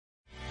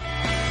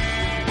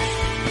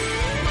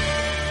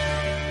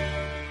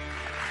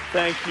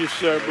Thank you,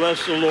 sir.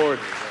 Bless the Lord.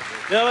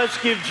 Now let's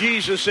give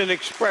Jesus an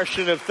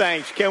expression of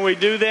thanks. Can we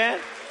do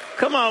that?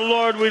 Come on,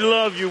 Lord, we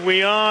love you.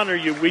 We honor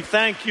you. We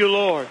thank you,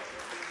 Lord.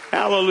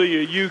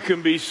 Hallelujah. You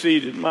can be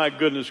seated. My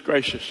goodness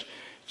gracious.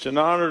 It's an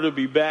honor to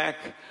be back.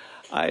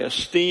 I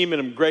esteem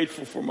and am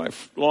grateful for my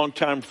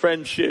longtime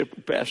friendship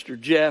with Pastor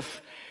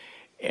Jeff.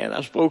 And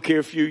I spoke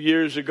here a few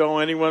years ago.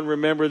 Anyone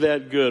remember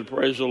that? Good.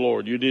 Praise the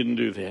Lord. You didn't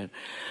do that.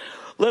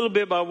 A little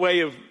bit by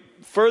way of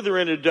further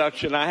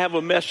introduction, I have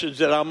a message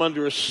that I'm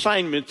under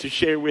assignment to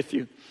share with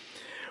you.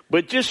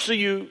 But just so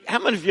how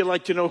many of you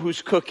like to know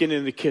who's cooking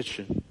in the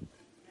kitchen?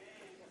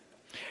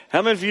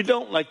 How many of you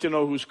don't like to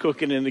know who's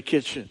cooking in the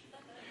kitchen?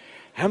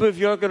 How many of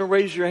you are going to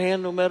raise your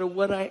hand no matter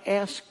what I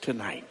ask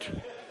tonight?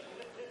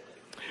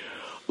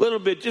 A little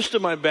bit, just to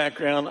my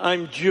background,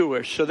 I'm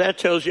Jewish, so that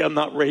tells you I'm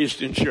not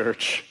raised in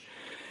church.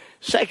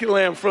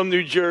 Secondly, I'm from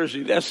New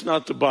Jersey. That's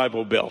not the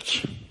Bible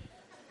Belt.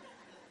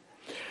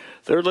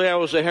 Thirdly, I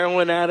was a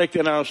heroin addict,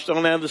 and I was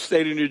thrown out of the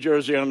state of New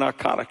Jersey on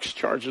narcotics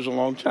charges a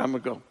long time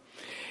ago.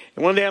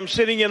 And one day I'm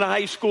sitting in a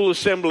high school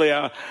assembly.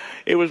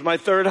 It was my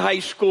third high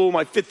school,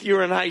 my fifth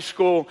year in high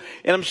school,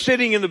 and I'm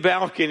sitting in the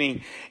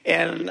balcony,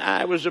 and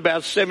I was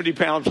about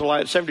 75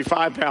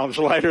 pounds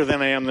lighter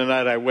than I am the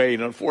night I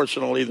weighed,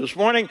 unfortunately, this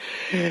morning.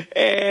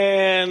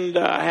 And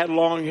I had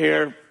long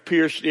hair,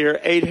 pierced ear,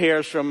 8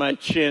 hairs from my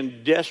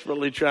chin,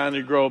 desperately trying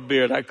to grow a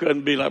beard. I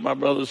couldn't be like my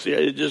brothers here.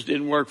 It just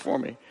didn't work for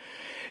me.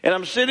 And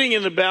I'm sitting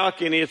in the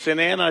balcony. It's an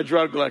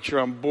anti-drug lecture.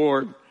 I'm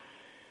bored.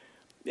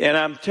 And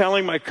I'm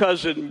telling my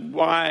cousin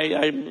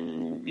why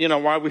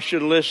we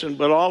should listen.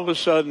 But all of a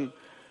sudden,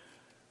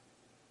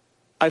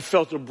 I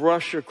felt a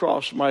brush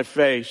across my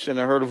face and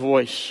I heard a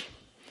voice.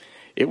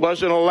 It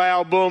wasn't a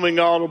loud, booming,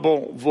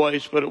 audible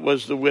voice, but it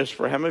was the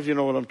whisper. How many of you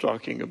know what I'm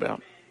talking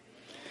about?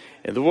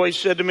 And the voice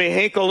said to me,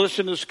 Hinkle,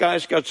 listen, this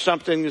guy's got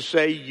something to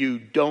say. You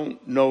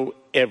don't know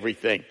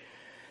everything.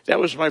 That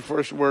was my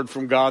first word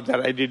from God, that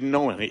I didn't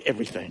know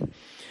everything.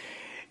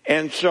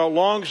 And so,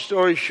 long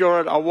story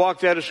short, I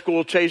walked out of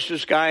school, chased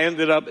this guy,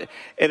 ended up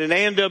at an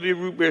A&W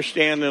root beer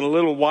stand in a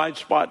little wide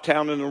spot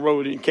town in the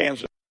road in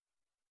Kansas.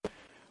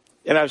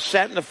 And I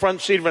sat in the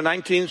front seat of a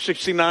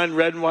 1969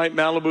 red and white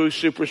Malibu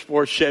Super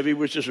Sport Chevy,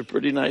 which is a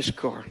pretty nice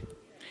car.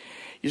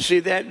 You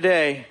see, that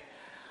day,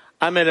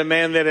 I met a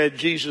man that had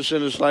Jesus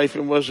in his life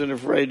and wasn't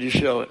afraid to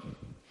show it.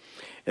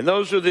 And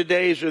those were the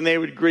days when they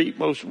would greet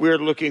most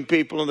weird-looking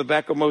people in the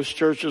back of most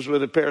churches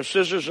with a pair of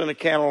scissors and a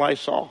can of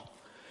Lysol.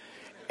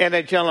 And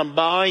they tell them,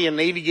 boy, you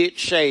need to get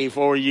shaved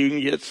or you can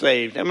get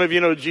saved. How many of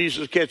you know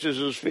Jesus catches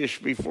his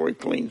fish before he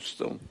cleans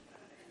them?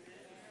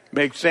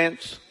 Make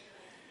sense?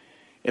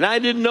 And I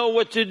didn't know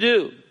what to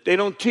do. They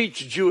don't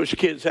teach Jewish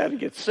kids how to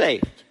get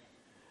saved.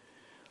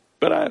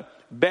 But I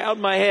bowed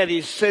my head.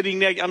 He's sitting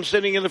there. I'm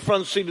sitting in the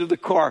front seat of the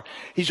car.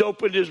 He's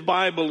opened his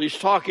Bible. He's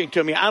talking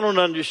to me. I don't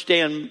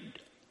understand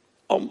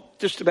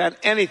just about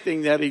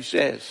anything that he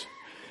says.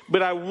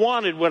 But I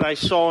wanted what I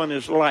saw in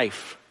his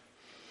life.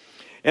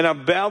 And I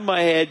bowed my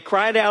head,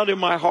 cried out in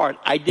my heart.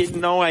 I didn't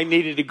know I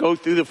needed to go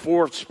through the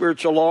 4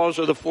 spiritual laws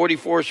or the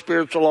 44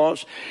 spiritual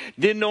laws.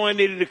 Didn't know I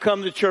needed to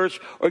come to church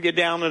or get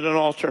down at an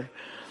altar.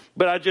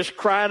 But I just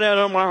cried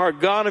out in my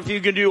heart, God, if you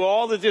can do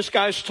all that this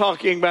guy's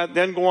talking about,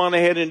 then go on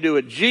ahead and do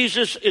it.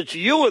 Jesus, it's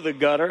you in the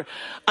gutter.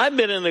 I've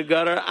been in the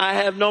gutter. I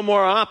have no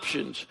more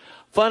options.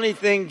 Funny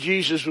thing,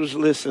 Jesus was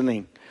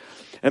listening.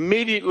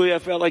 Immediately, I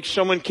felt like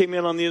someone came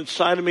in on the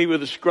inside of me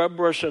with a scrub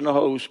brush and a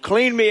hose,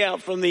 cleaned me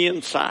out from the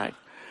inside.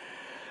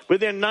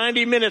 Within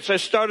 90 minutes, I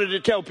started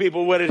to tell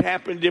people what had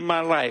happened in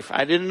my life.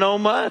 I didn't know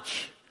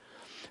much.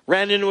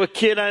 Ran into a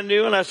kid I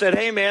knew, and I said,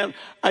 hey, man,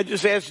 I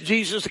just asked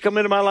Jesus to come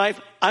into my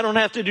life. I don't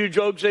have to do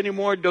drugs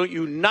anymore. Don't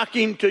you knock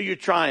him till you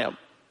try him.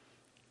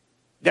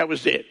 That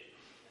was it.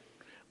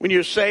 When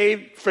you're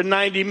saved for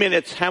 90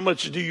 minutes, how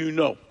much do you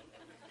know?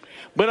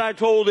 But I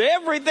told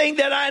everything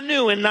that I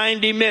knew in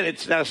 90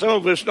 minutes. Now, some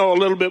of us know a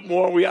little bit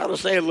more. We ought to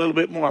say a little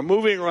bit more.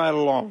 Moving right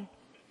along.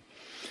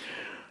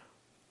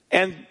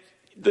 And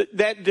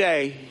that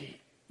day,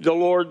 the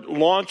Lord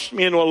launched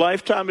me into a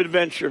lifetime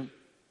adventure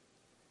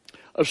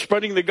of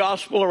spreading the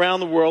gospel around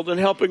the world and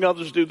helping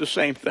others do the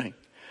same thing.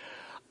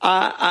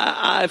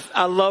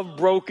 I love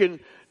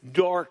broken,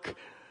 dark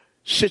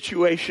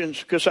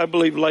situations because I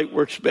believe light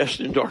works best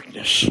in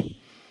darkness.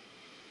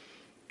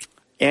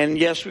 And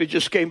yes, we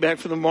just came back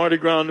from the Mardi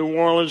Gras in New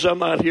Orleans. I'm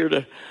not here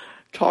to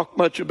talk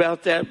much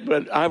about that,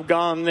 but I've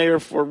gone there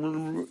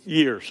for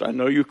years. I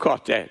know you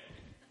caught that.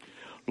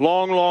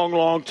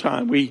 Long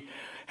time. We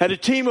had a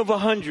team of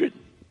 100.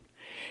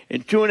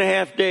 In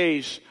 2.5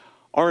 days,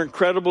 our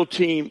incredible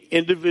team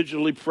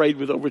individually prayed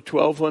with over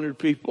 1,200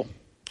 people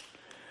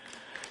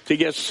to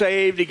get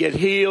saved, to get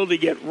healed, to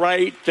get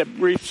right, to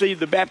receive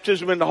the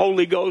baptism in the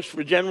Holy Ghost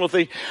for general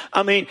things.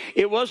 I mean,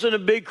 it wasn't a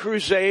big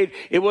crusade.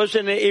 It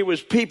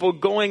was people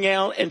going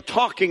out and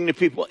talking to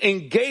people,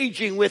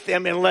 engaging with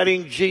them and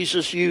letting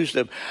Jesus use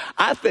them.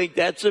 I think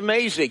that's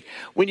amazing.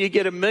 When you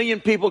get 1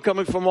 million people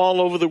coming from all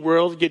over the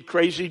world, get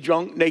crazy,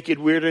 drunk, naked,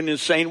 weird, and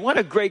insane, what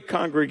a great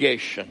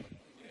congregation.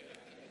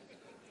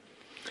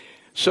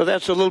 So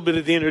that's a little bit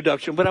of the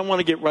introduction, but I want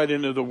to get right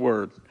into the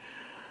word.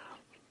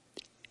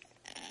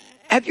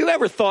 Have you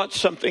ever thought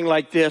something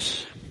like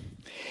this?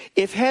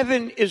 If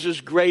heaven is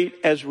as great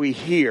as we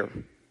hear,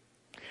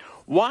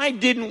 why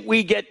didn't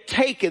we get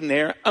taken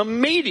there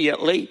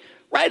immediately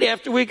right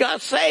after we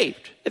got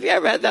saved? Have you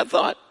ever had that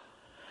thought?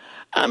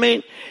 I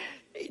mean,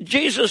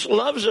 Jesus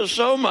loves us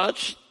so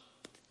much,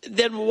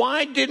 then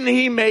why didn't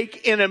he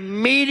make an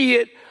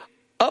immediate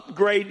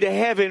upgrade to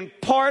heaven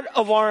part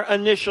of our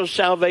initial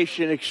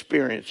salvation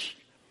experience?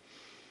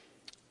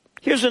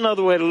 Here's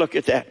another way to look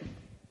at that.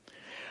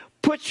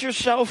 Put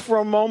yourself for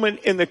a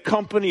moment in the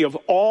company of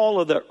all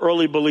of the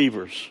early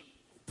believers.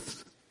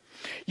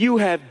 You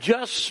have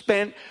just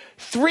spent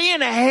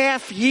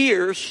 3.5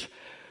 years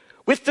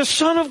with the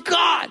Son of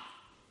God.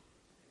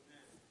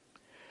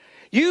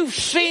 You've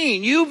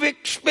seen, you've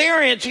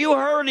experienced, you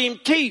heard him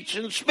teach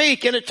and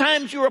speak, and at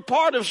times you were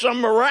part of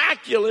some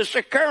miraculous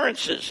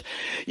occurrences.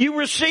 You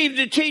received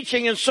the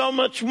teaching and so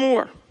much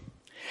more.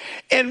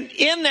 And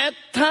in that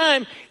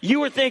time, you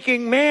were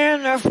thinking,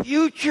 man, our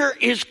future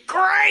is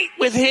great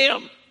with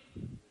him.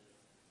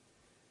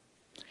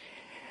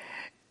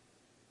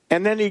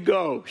 And then he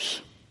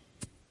goes.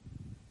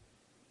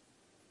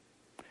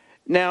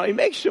 Now, he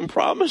makes some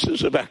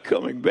promises about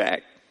coming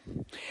back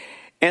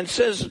and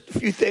says a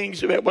few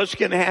things about what's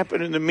going to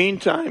happen in the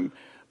meantime.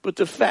 But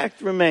the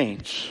fact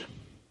remains,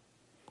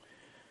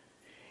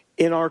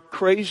 in our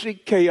crazy,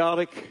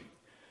 chaotic,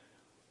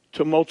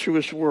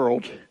 tumultuous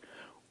world,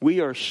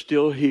 we are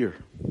still here.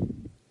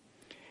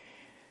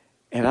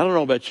 And I don't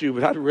know about you,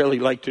 but I'd really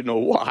like to know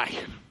why.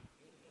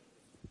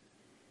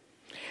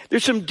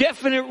 There's some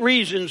definite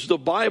reasons the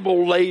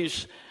Bible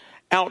lays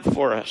out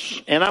for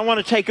us. And I want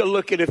to take a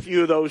look at a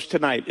few of those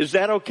tonight. Is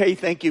that okay?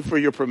 Thank you for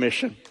your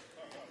permission.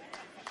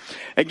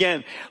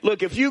 Again,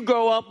 look, if you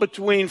go up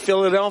between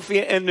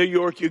Philadelphia and New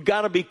York, you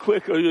got to be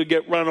quick or you'll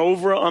get run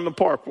over on the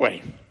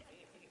parkway.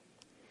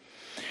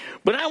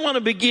 But I want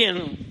to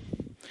begin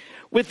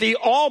with the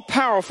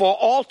all-powerful,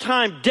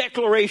 all-time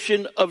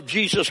declaration of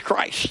Jesus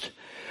Christ.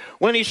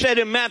 When he said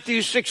in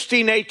Matthew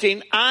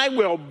 16:18, I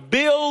will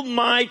build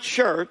my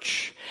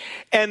church,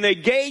 and the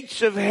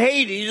gates of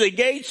Hades, the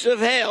gates of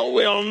hell,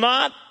 will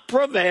not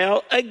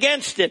prevail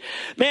against it.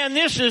 Man,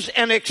 this is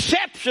an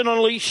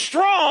exceptionally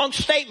strong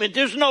statement.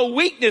 There's no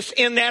weakness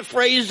in that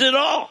phrase at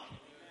all.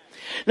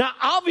 Now,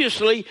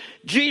 obviously,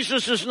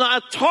 Jesus is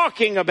not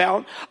talking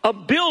about a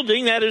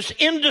building that is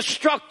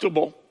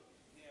indestructible,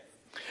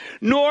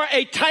 nor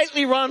a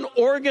tightly run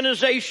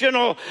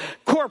organizational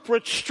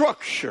corporate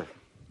structure.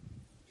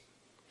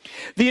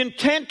 The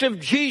intent of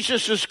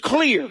Jesus is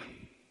clear.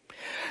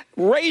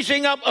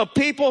 Raising up a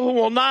people who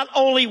will not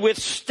only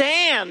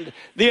withstand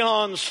the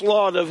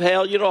onslaught of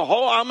hell,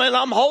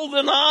 I'm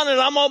holding on and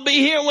I'm going to be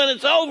here when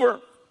it's over,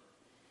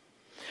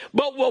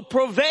 but will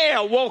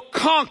prevail, will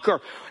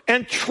conquer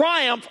and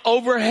triumph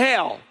over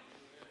hell.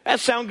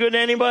 That sound good to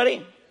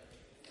anybody?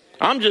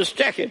 I'm just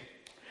checking.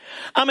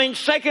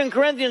 2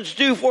 Corinthians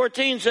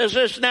 2:14 says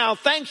this, now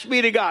thanks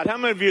be to God. How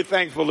many of you are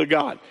thankful to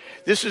God?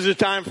 This is the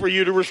time for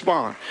you to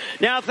respond.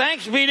 Now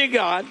thanks be to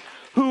God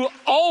who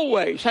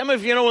always, how many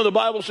of you know when the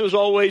Bible says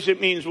always, it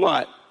means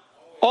what?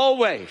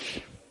 Always.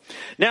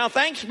 Now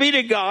thanks be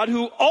to God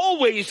who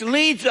always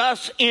leads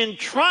us in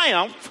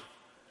triumph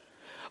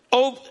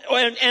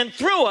and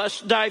through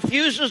us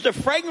diffuses the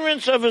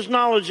fragrance of his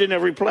knowledge in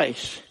every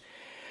place.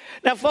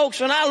 Now folks,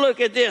 when I look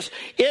at this,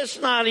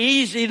 it's not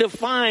easy to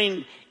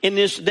find in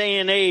this day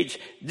and age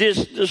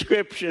this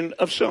description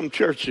of some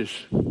churches.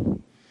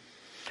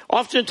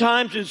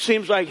 Oftentimes it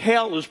seems like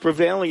hell is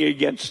prevailing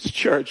against the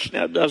church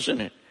now,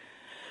 doesn't it?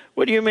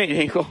 What do you mean,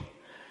 Hinkle?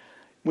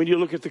 When you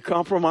look at the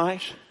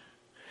compromise,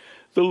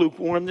 the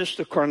lukewarmness,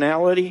 the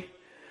carnality,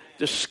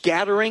 the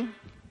scattering,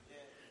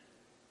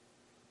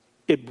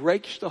 it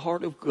breaks the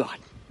heart of God.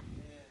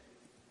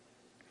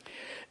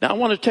 Now I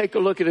want to take a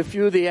look at a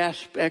few of the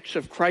aspects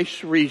of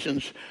Christ's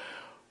reasons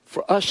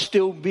for us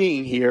still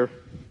being here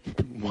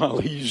while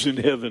he's in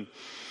heaven.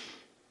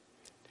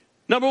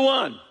 Number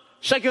 1,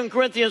 2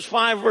 Corinthians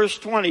 5 verse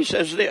 20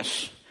 says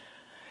this.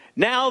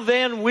 Now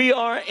then we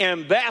are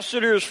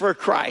ambassadors for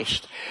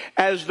Christ,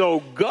 as though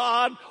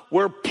God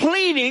were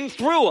pleading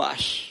through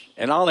us.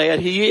 And I'll add,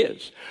 he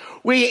is.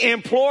 We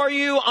implore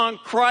you on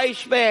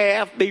Christ's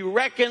behalf, be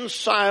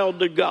reconciled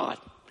to God.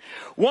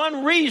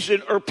 One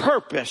reason or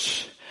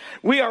purpose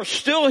we are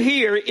still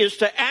here is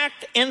to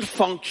act and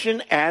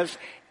function as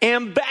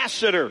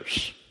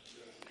ambassadors.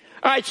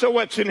 All right, so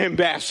what's an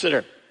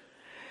ambassador?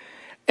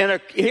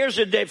 Here's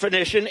a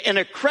definition: an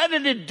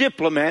accredited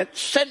diplomat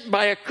sent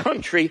by a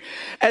country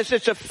as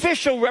its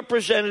official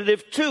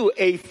representative to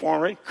a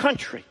foreign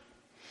country.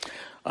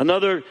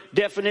 Another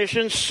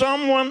definition: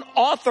 someone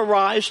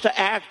authorized to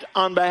act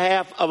on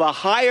behalf of a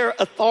higher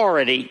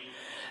authority.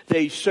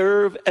 They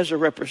serve as a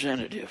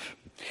representative.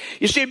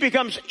 You see, it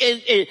becomes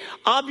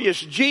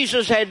obvious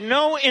Jesus had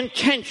no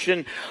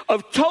intention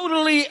of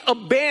totally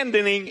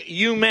abandoning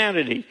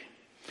humanity.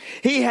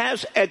 He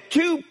has a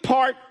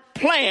two-part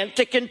plan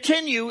to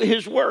continue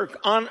his work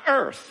on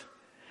earth.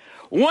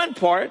 One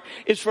part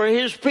is for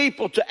his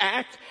people to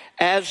act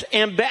as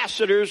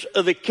ambassadors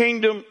of the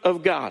kingdom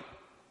of God.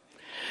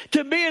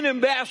 To be an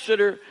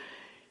ambassador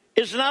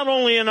is not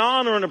only an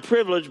honor and a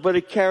privilege, but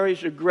it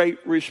carries a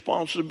great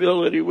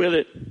responsibility with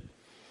it.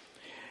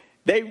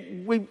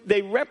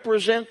 They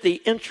represent the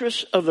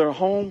interests of their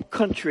home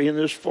country in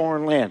this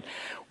foreign land.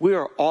 We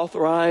are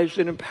authorized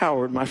and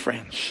empowered, my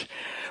friends,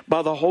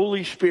 by the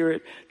Holy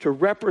Spirit to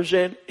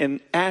represent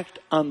and act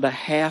on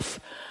behalf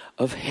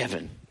of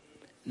heaven.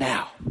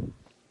 Now,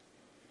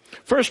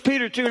 1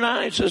 Peter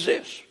 2:9 says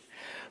this,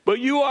 but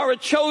you are a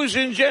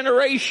chosen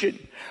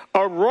generation,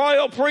 a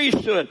royal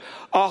priesthood,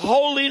 a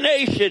holy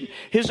nation,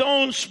 his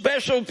own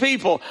special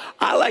people.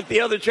 I like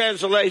the other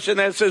translation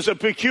that says a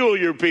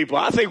peculiar people.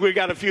 I think we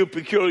got a few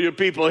peculiar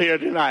people here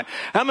tonight.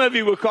 How many of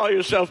you would call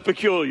yourself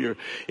peculiar?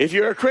 If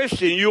you're a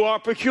Christian, you are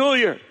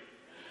peculiar.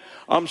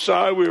 I'm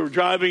sorry, we were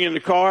driving in the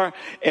car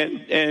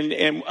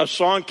and a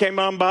song came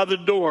on by the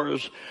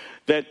Doors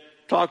that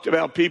talked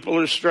about people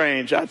are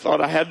strange. I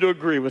thought I had to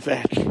agree with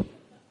that.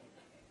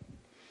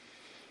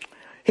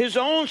 His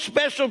own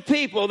special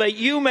people, that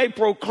you may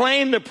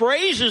proclaim the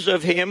praises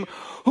of him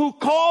who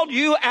called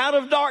you out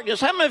of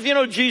darkness. How many of you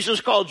know Jesus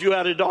called you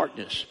out of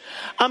darkness?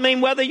 I mean,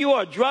 whether you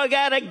are a drug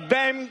addict,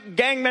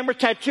 gang member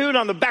tattooed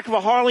on the back of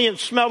a Harley and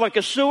smell like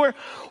a sewer,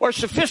 or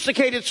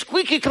sophisticated,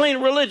 squeaky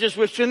clean religious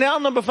with Chanel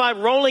No. 5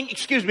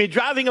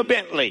 driving a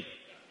Bentley.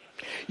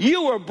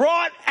 You were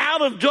brought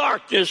out of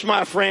darkness,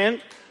 my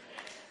friend,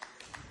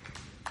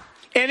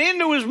 and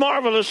into his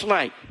marvelous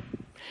light.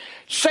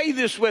 Say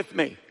this with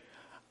me.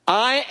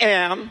 I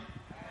am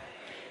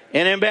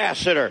an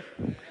ambassador.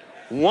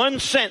 One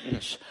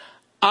sentence.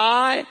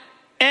 I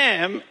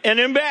am an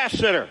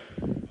ambassador.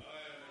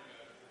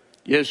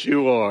 Yes,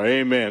 you are.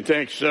 Amen.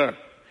 Thanks, sir.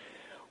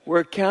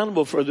 We're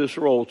accountable for this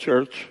role,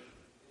 church.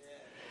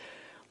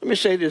 Let me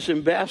say this.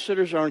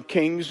 Ambassadors aren't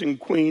kings and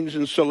queens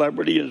and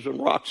celebrities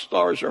and rock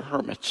stars or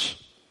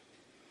hermits.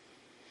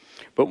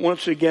 But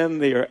once again,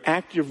 they are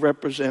active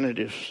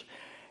representatives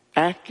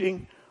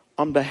acting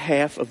on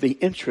behalf of the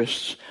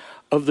interests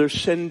of their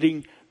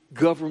sending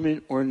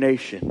government or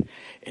nation.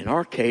 In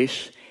our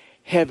case,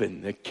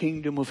 heaven, the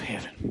kingdom of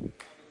heaven.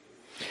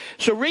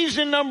 So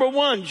reason number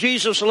one,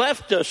 Jesus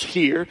left us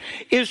here,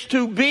 is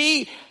to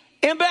be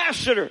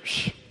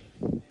ambassadors.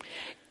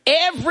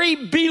 Every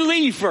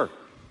believer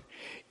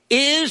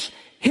is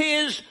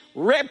his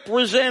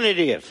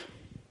representative.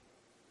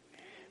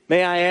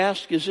 May I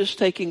ask, is this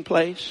taking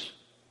place?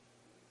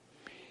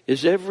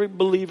 Is every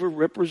believer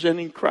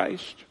representing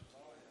Christ?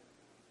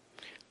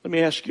 Let me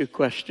ask you a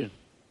question.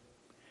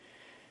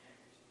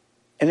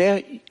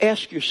 And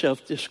ask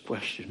yourself this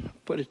question.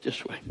 Put it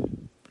this way.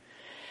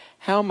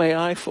 How may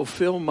I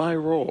fulfill my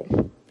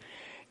role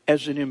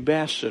as an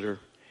ambassador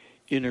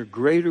in a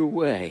greater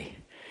way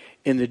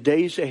in the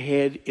days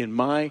ahead in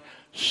my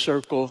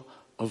circle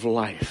of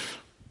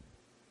life?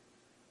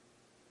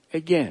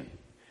 Again,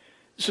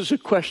 this is a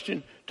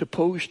question to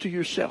pose to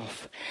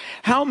yourself.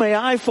 How may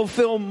I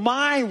fulfill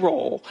my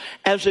role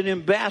as an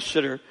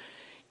ambassador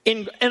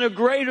in a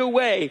greater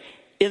way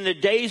in the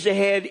days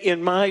ahead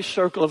in my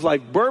circle of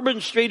life?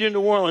 Bourbon Street in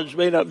New Orleans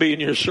may not be in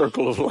your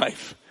circle of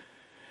life,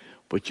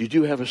 but you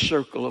do have a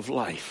circle of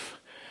life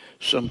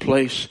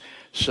someplace,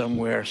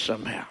 somewhere,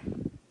 somehow.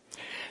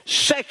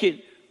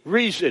 Second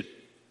reason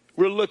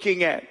we're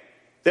looking at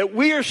that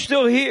we are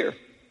still here.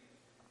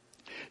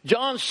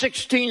 John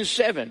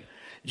 16:7.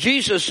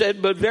 Jesus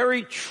said, but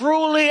very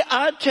truly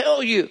I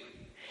tell you,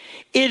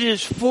 it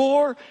is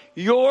for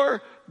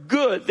your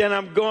good that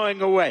I'm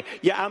going away.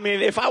 Yeah, I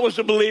mean, if I was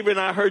a believer and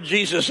I heard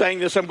Jesus saying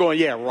this, I'm going,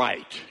 yeah,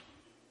 right.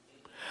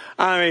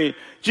 I mean,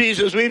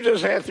 Jesus, we've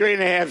just had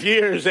 3.5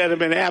 years that have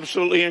been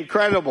absolutely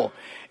incredible.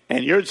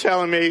 And you're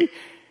telling me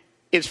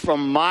it's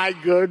from my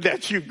good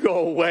that you go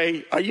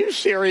away? Are you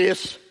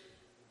serious?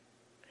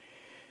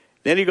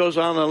 Then he goes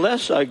on,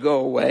 unless I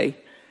go away,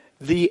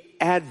 the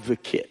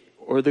advocate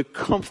or the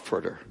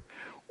comforter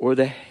or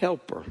the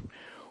helper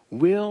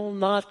will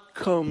not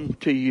come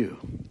to you.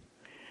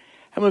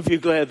 How many of you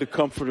are glad the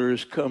comforter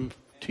has come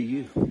to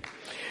you?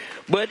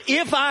 But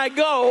if I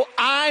go,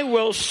 I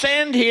will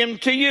send him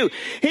to you.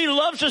 He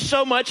loves us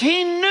so much.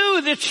 He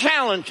knew the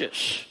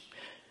challenges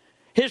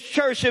his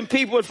church and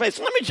people would face.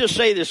 Let me just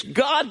say this.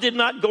 God did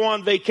not go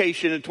on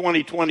vacation in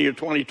 2020 or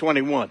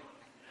 2021.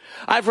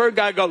 I've heard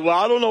God go, well,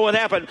 I don't know what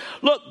happened.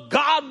 Look,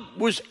 God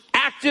was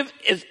active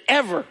as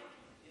ever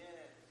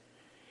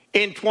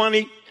in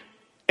 20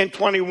 and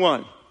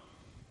 21.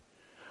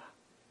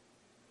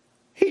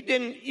 He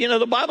didn't,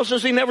 the Bible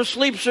says he never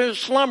sleeps or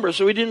slumbers,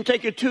 so he didn't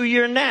take a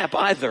 2-year nap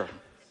either.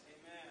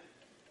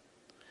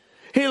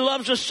 He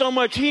loves us so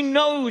much. He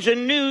knows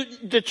and knew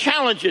the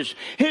challenges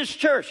his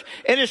church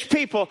and his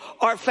people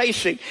are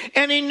facing.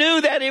 And he knew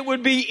that it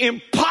would be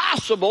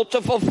impossible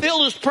to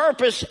fulfill his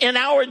purpose in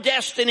our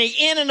destiny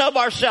in and of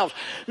ourselves.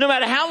 No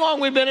matter how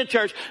long we've been in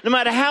church, no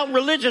matter how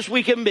religious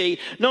we can be,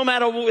 no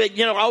matter,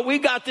 oh, we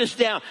got this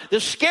down. The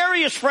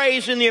scariest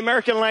phrase in the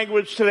American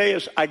language today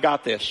is, I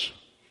got this.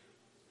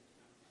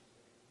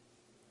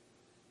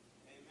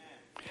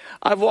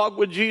 I've walked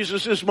with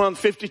Jesus this month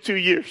 52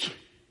 years.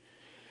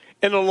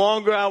 And the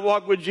longer I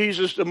walk with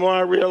Jesus, the more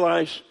I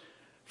realize,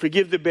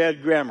 forgive the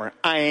bad grammar,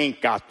 I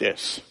ain't got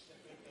this.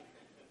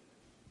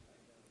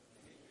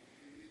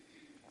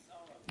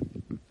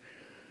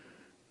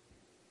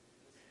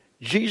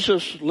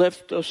 Jesus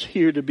left us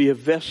here to be a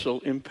vessel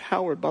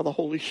empowered by the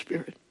Holy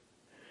Spirit.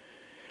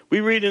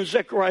 We read in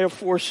Zechariah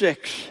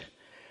 4:6,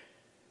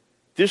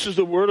 this is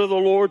the word of the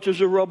Lord to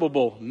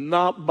Zerubbabel,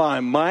 not by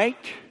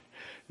might,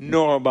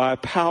 nor by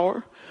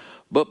power,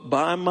 but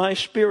by my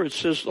Spirit,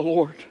 says the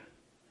Lord.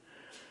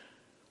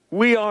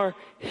 We are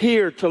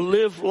here to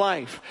live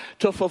life,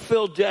 to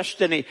fulfill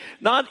destiny,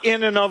 not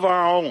in and of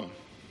our own,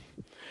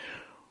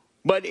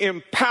 but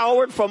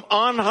empowered from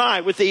on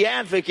high with the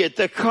advocate,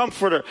 the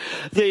comforter,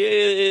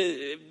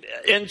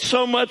 and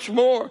so much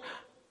more.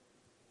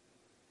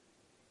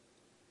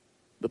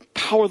 The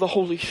power of the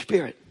Holy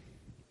Spirit.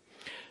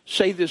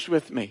 Say this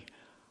with me.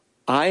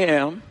 I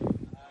am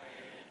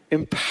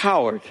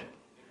empowered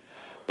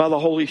by the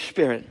Holy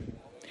Spirit.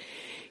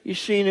 You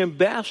see, an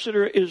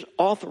ambassador is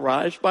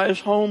authorized by his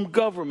home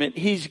government.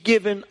 He's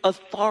given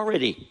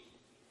authority.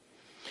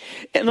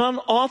 An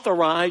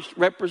unauthorized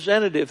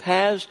representative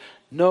has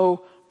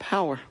no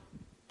power.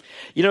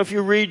 You know, if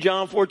you read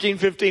John 14,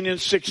 15, and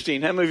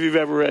 16, how many of you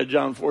have ever read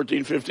John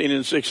 14, 15,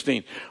 and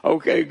 16?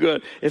 Okay,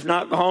 good. If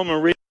not, go home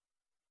and read.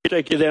 It'll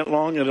take you that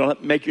long, it'll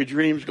make your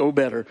dreams go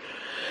better.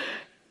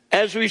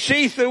 As we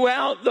see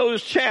throughout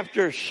those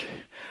chapters,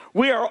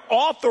 we are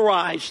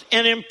authorized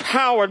and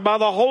empowered by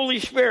the Holy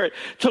Spirit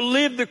to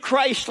live the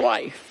Christ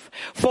life,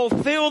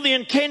 fulfill the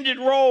intended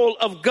role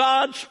of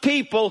God's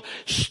people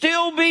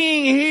still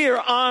being here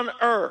on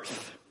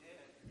earth.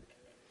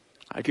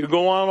 I could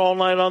go on all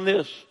night on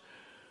this,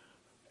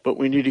 but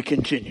we need to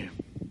continue.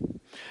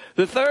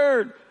 The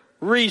third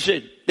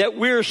reason that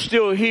we're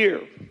still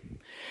here,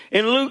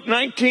 in Luke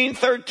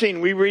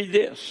 19:13, we read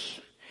this.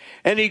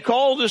 And he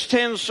called his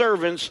 10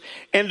 servants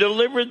and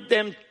delivered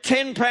them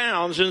 10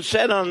 pounds and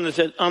said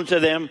unto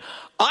them,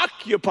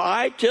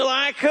 occupy till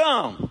I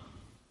come.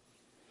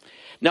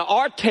 Now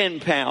our 10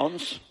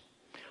 pounds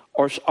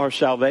are our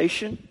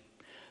salvation,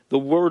 the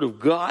word of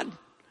God,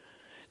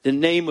 the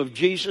name of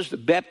Jesus, the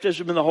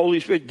baptism in the Holy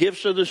Spirit,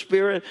 gifts of the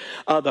Spirit,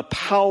 the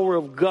power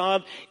of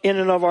God in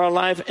and of our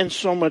life, and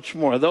so much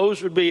more.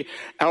 Those would be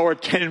our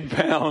 10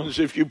 pounds,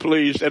 if you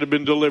please, that have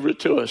been delivered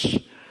to us.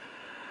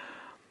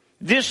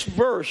 This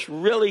verse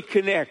really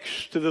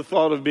connects to the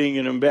thought of being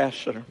an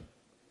ambassador.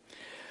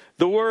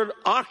 The word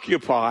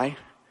occupy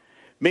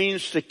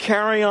means to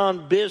carry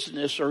on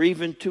business or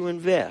even to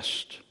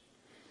invest.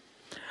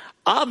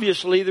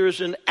 Obviously, there's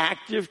an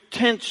active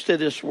tense to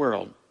this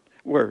word.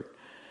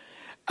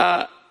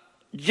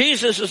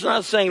 Jesus is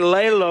not saying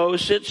lay low,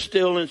 sit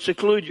still, and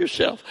seclude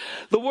yourself.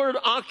 The word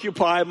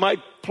occupy might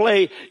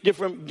play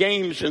different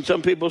games in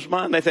some people's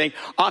mind. They think,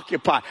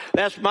 occupy.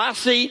 That's my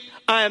seat.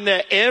 I am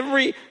there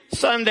every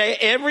Sunday,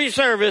 every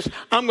service.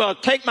 I'm going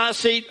to take my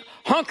seat,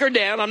 hunker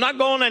down. I'm not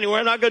going anywhere.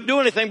 I'm not going to do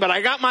anything, but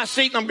I got my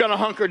seat and I'm going to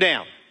hunker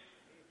down.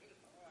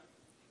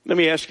 Let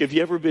me ask you, have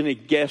you ever been a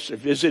guest or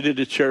visited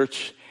a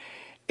church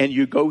and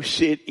you go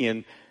sit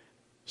in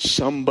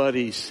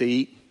somebody's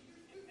seat?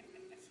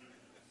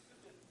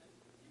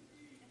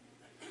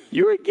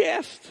 You're a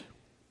guest.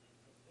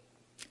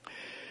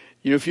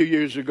 You know, a few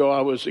years ago, I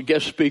was a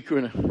guest speaker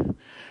in a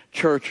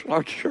church,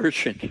 large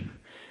church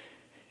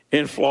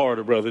in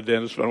Florida, Brother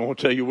Dennis, but I won't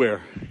tell you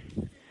where.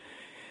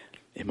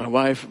 And my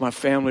wife and my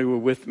family were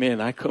with me,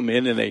 and I come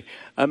in, and they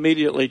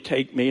immediately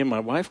take me, and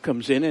my wife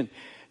comes in and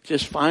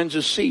just finds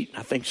a seat,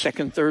 I think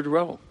second, third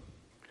row.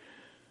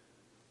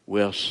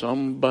 Well,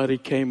 somebody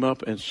came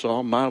up and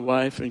saw my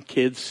wife and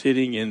kids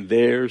sitting in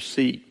their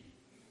seat.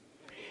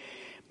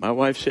 My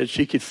wife said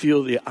she could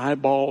feel the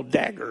eyeball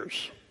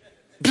daggers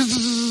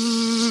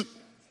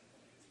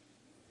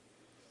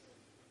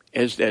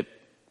as that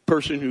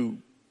person who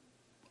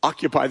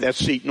occupied that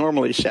seat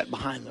normally sat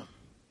behind them.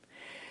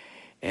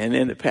 And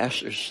then the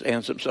pastor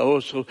stands up and says, oh,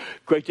 it's so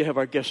great to have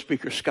our guest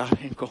speaker, Scott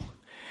Hinkle,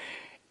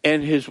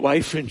 and his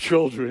wife and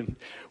children.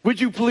 Would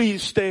you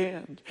please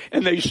stand?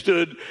 And they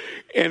stood,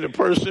 and the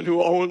person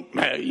who owned,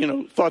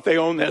 thought they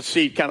owned that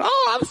seat kind of,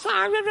 oh, I'm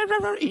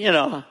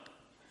sorry,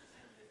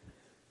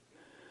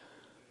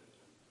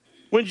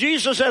 When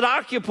Jesus said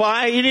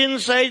occupy, he didn't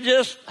say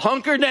just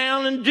hunker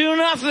down and do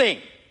nothing.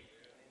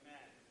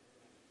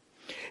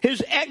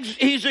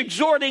 He's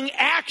exhorting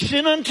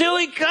action until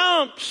he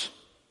comes.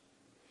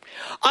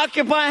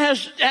 Occupy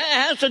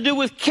has to do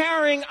with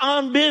carrying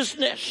on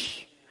business.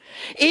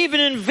 Even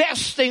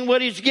investing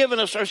what he's given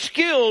us, our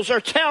skills, our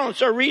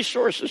talents, our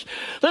resources.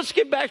 Let's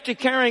get back to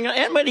carrying on.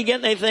 Anybody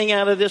getting anything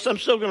out of this? I'm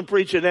still going to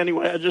preach it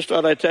anyway. I just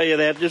thought I'd tell you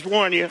that. Just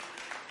warn you.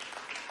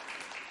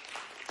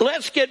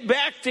 Let's get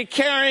back to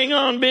carrying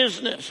on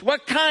business.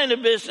 What kind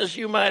of business,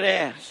 you might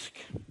ask?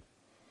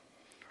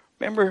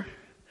 Remember,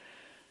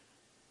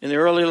 in the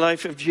early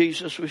life of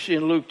Jesus, we see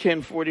in Luke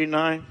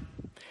 10:49,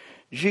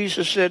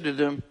 Jesus said to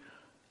them,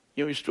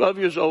 he's 12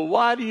 years old,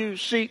 why do you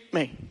seek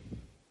me?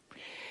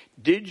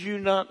 Did you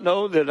not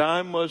know that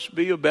I must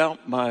be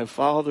about my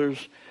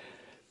Father's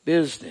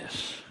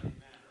business.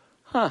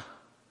 Huh.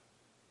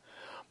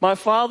 My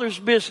Father's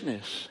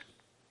business.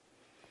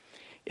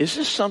 Is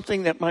this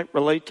something that might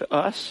relate to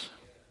us?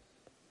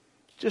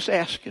 Just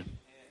asking.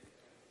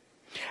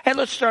 And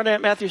let's start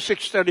at Matthew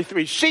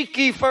 6:33. Seek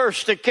ye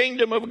first the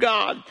kingdom of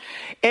God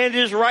and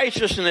his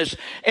righteousness,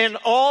 and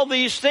all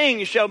these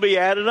things shall be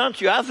added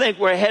unto you. I think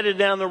we're headed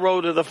down the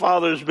road of the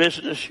Father's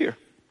business here.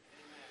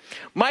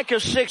 Micah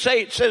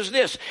 6:8 says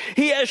this,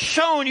 he has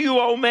shown you,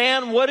 O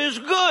man, what is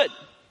good.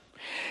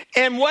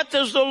 And what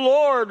does the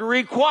Lord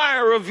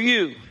require of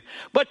you?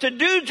 But to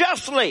do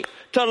justly,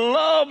 to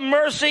love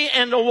mercy,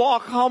 and to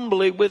walk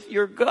humbly with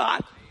your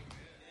God.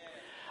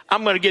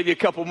 I'm going to give you a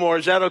couple more.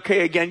 Is that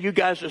okay? Again, you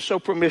guys are so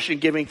permission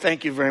giving.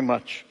 Thank you very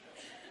much.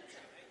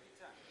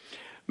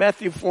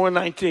 Matthew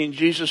 4:19,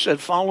 Jesus said,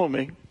 follow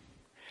me,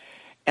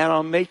 and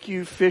I'll make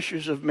you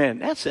fishers of men.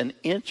 That's an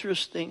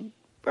interesting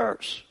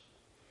verse.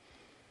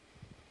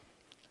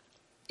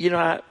 You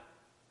know,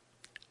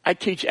 I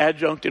teach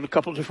adjunct in a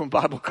couple different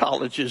Bible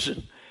colleges,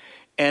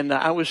 and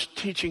I was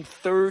teaching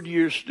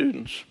third-year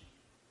students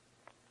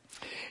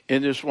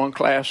in this one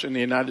class in the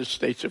United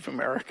States of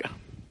America.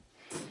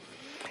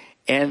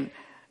 And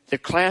the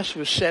class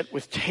was set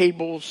with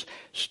tables,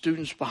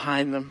 students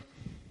behind them.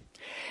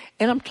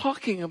 And I'm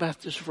talking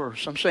about this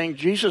verse. I'm saying,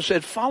 Jesus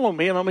said, follow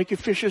me and I'll make you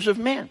fishers of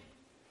men.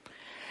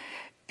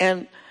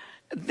 And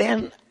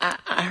then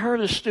I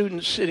heard a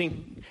student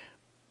sitting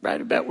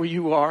right about where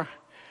you are,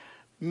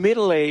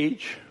 middle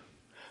age,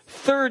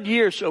 third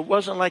year, so it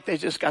wasn't like they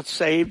just got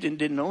saved and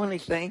didn't know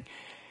anything.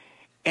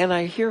 And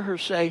I hear her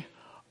say,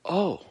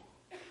 oh,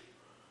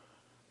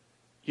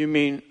 you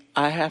mean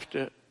I have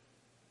to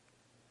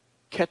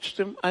catch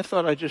them? I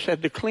thought I just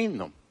had to clean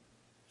them.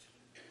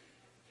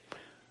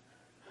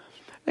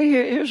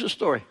 Here's the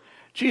story.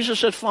 Jesus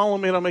said, follow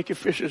me and I'll make you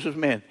fishers of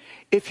men.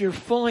 If you're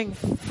fully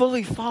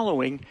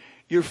following,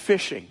 you're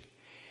fishing.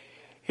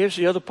 Here's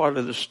the other part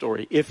of the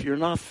story. If you're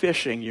not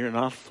fishing, you're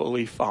not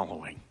fully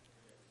following.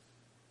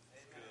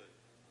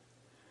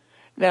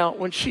 Now,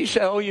 when she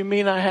said, oh, you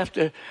mean I have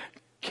to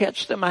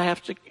catch them?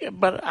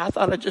 But I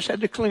thought I just had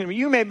to clean them.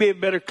 You may be a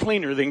better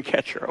cleaner than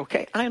catcher,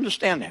 okay? I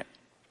understand that.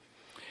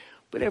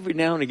 But every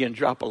now and again,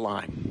 drop a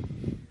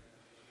line.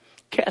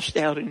 Cast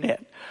out a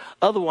net.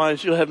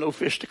 Otherwise, you'll have no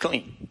fish to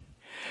clean.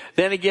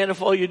 Then again,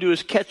 if all you do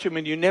is catch them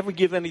and you never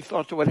give any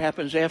thought to what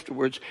happens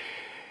afterwards,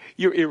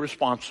 you're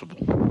irresponsible.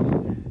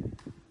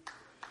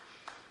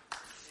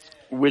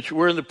 Which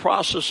we're in the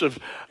process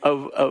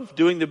of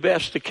doing the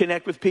best to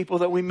connect with people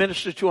that we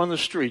minister to on the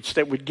streets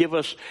that would give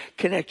us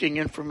connecting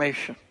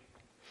information.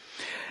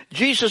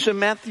 Jesus in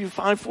Matthew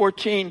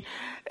 5:14,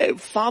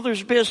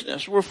 Father's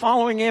business. We're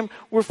following him.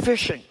 We're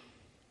fishing.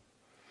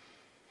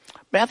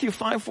 Matthew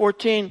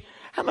 5:14.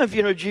 How many of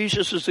you know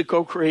Jesus is the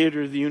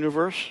co-creator of the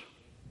universe?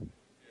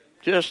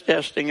 Just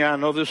testing. I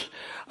know this.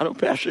 I know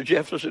Pastor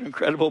Jeff is an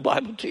incredible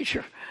Bible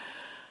teacher.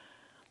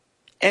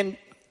 And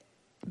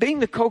being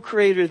the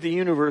co-creator of the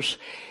universe,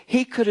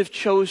 he could have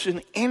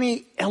chosen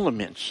any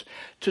elements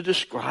to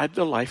describe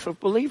the life of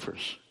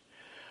believers.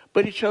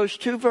 But he chose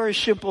two very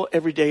simple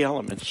everyday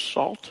elements,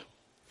 salt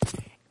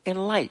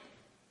and light.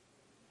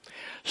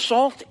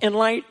 Salt and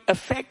light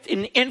affect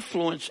and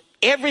influence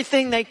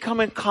everything they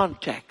come in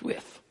contact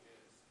with.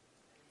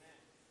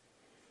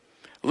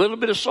 A little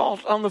bit of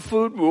salt on the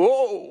food,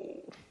 whoa!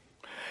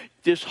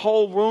 This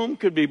whole room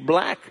could be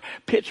black,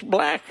 pitch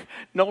black,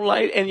 no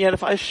light, and yet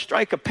if I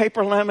strike a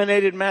paper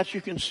laminated match,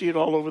 you can see it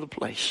all over the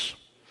place.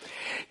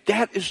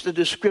 That is the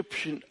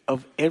description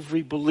of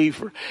every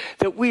believer,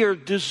 that we are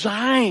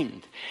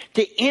designed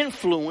to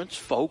influence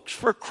folks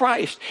for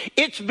Christ.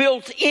 It's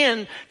built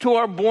in to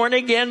our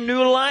born-again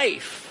new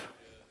life.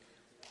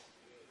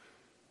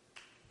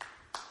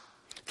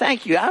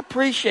 Thank you. I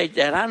appreciate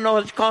that. I know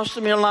it's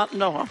costing me a lot.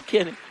 No, I'm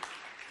kidding.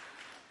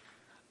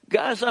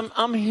 Guys,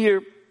 I'm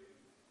here.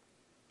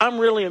 I'm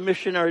really a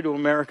missionary to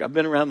America. I've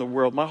been around the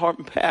world. My heart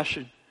and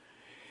passion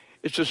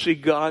is to see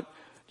God.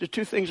 The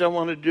two things I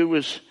want to do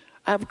is,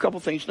 I have a couple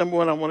things. Number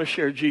one, I want to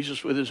share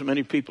Jesus with as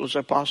many people as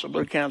I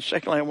possibly can.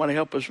 Secondly, I want to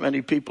help as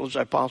many people as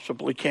I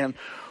possibly can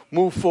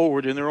move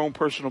forward in their own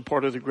personal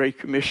part of the Great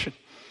Commission.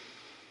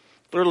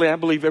 Thirdly, I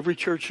believe every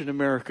church in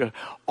America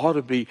ought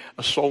to be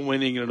a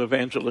soul-winning and an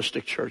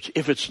evangelistic church.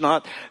 If it's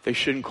not, they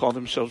shouldn't call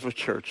themselves a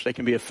church. They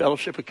can be a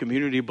fellowship, a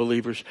community of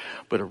believers.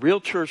 But a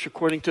real church,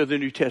 according to the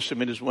New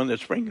Testament, is one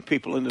that's bringing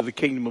people into the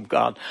kingdom of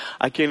God.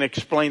 I can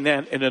explain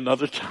that in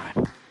another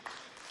time.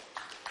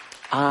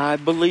 I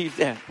believe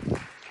that.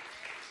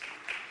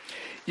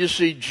 You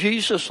see,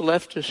 Jesus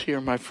left us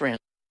here, my friend.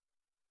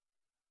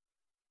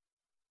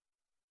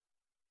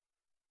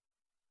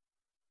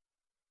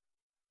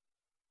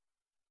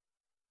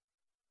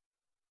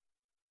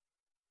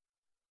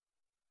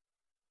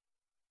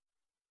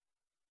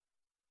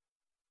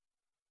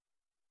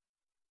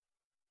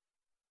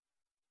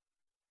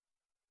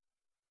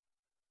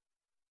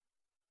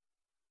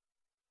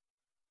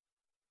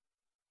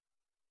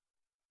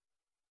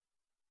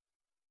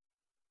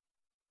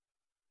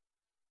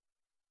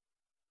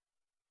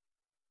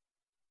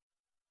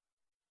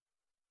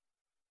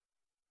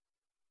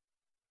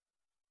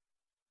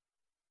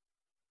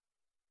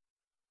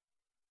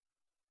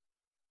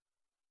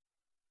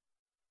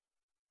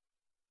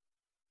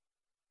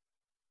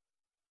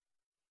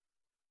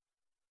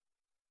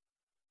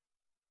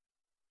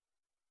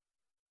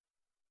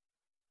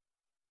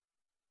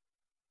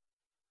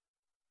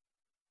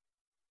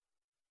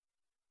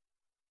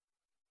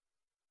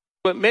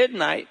 At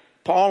midnight,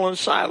 Paul and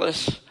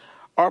Silas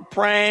are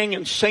praying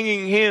and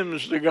singing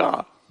hymns to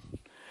God.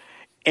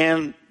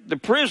 And the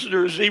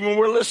prisoners even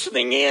were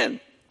listening in.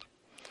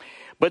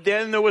 But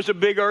then there was a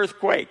big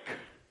earthquake.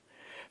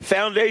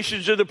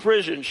 Foundations of the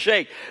prison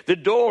shake. The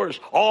doors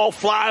all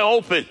fly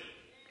open.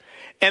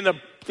 And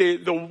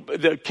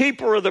the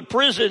keeper of the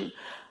prison,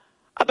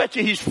 I bet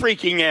you he's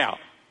freaking out.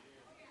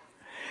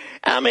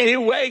 I mean, he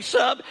wakes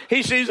up,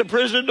 he sees the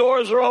prison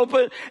doors are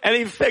open, and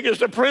he figures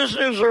the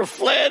prisoners are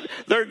fled,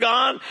 they're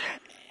gone.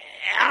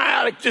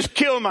 I ought to just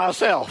kill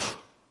myself.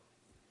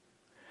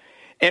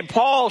 And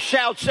Paul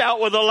shouts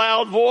out with a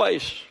loud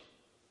voice,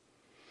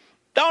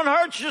 "Don't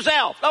hurt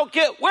yourself. Don't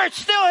kill. We're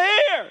still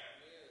here."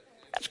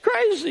 That's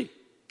crazy.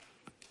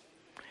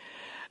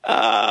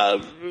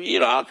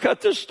 I'll cut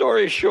this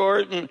story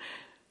short. And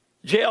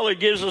jailer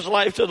gives his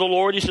life to the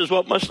Lord. He says,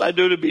 "What must I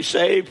do to be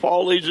saved?"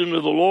 Paul leads him to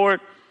the Lord.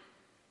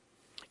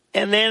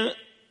 And then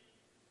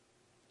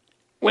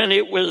when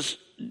it was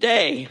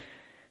day,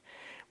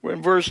 we're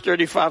in verse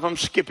 35, I'm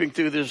skipping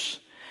through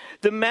this.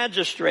 The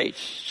magistrates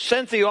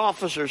sent the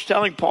officers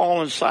telling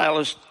Paul and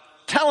Silas,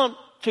 "Tell them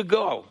to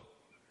go."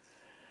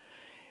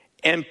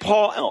 And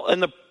Paul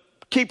and the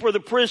keeper of the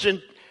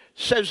prison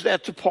says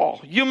that to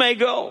Paul. "You may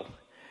go.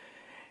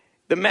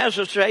 The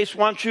magistrates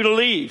want you to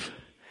leave.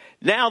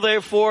 Now,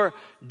 therefore,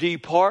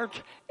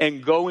 depart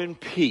and go in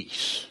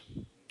peace."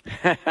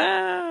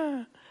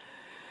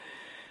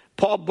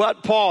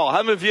 But Paul.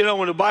 How many of you know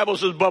when the Bible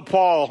says but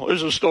Paul,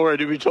 there's a story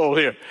to be told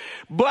here.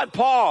 But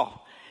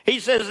Paul, he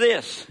says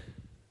this,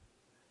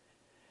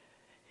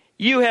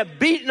 "You have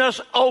beaten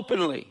us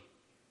openly.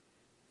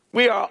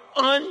 We are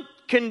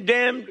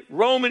uncondemned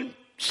Roman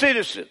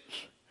citizens.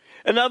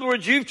 In other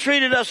words, you've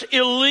treated us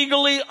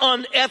illegally,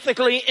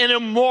 unethically, and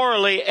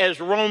immorally as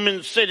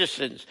Roman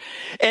citizens.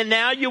 And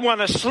now you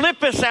want to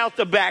slip us out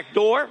the back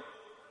door,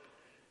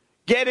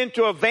 get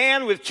into a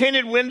van with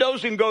tinted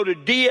windows and go to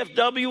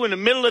DFW in the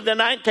middle of the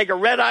night, take a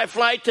red-eye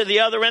flight to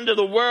the other end of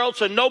the world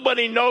so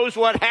nobody knows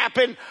what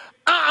happened.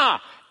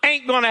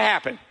 Ain't going to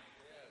happen.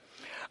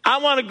 I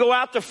want to go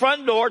out the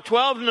front door,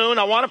 12 noon.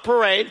 I want a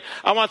parade.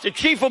 I want the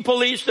chief of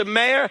police, the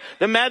mayor,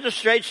 the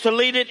magistrates to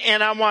lead it,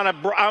 and I want a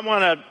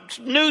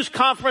news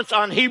conference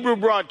on Hebrew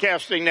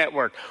Broadcasting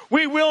Network.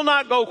 We will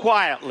not go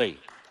quietly."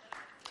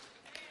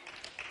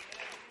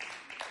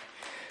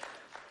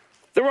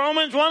 The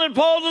Romans wanted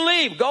Paul to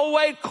leave, go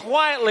away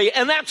quietly,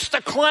 and that's the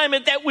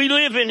climate that we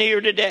live in here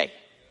today.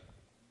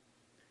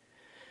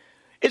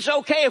 It's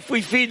okay if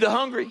we feed the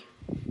hungry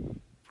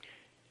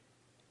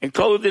and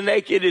clothe the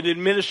naked and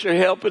administer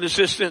help and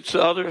assistance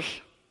to others.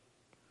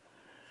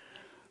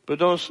 But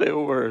don't say a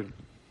word.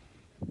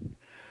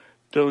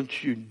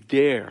 Don't you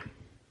dare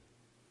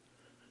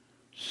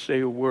say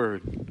a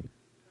word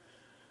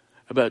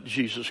about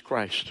Jesus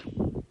Christ.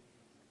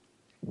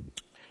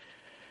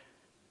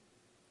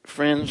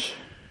 Friends,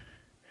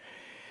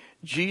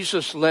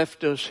 Jesus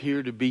left us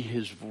here to be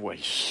his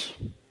voice.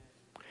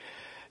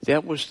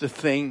 That was the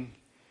thing.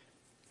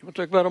 We'll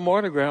talk about a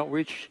morning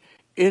outreach.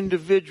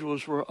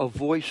 Individuals were a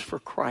voice for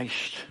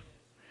Christ,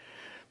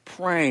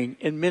 praying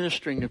and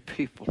ministering to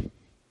people.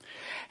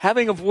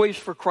 Having a voice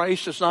for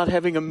Christ is not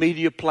having a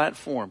media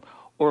platform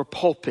or a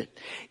pulpit.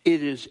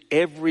 It is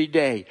every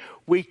day.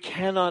 We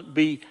cannot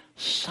be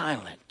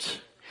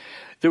silent.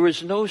 There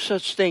is no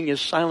such thing as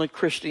silent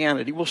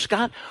Christianity. Well,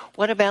 Scott,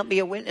 what about be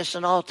a witness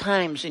in all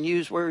times and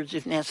use words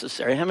if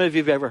necessary? How many of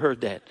you have ever heard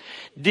that?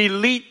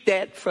 Delete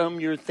that from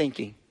your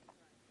thinking.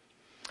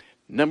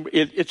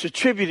 It's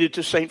attributed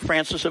to St.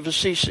 Francis of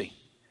Assisi.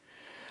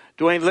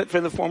 Dwayne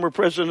Litfin, the former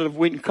president of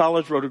Wheaton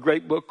College, wrote a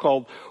great book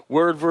called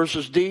Word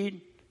versus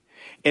Deed.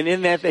 And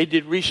in that they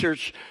did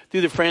research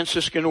through the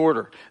Franciscan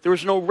order. There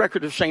was no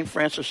record of St.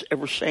 Francis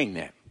ever saying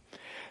that.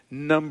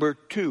 Number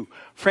two,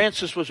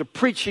 Francis was a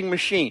preaching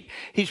machine.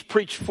 He's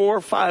preached 4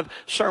 or 5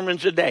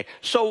 sermons a day.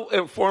 4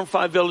 or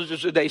 5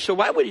 villages a day. So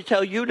why would he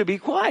tell you to be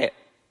quiet?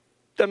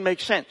 Doesn't make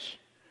sense.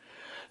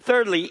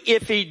 Thirdly,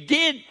 if he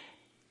did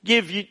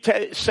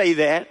say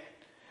that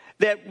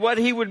what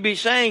he would be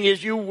saying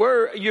is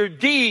your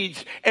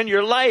deeds and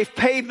your life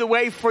paved the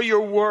way for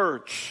your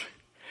words.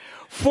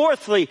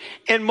 Fourthly,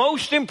 and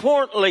most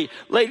importantly,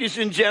 ladies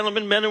and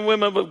gentlemen, men and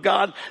women of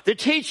God, the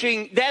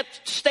teaching, that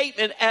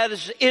statement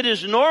as it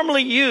is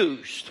normally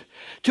used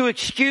to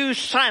excuse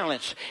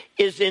silence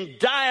is in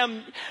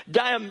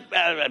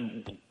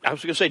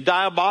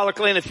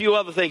diabolically and a few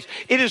other things.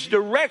 It is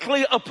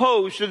directly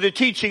opposed to the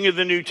teaching of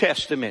the New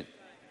Testament.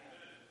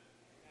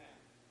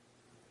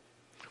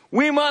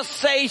 We must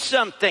say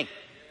something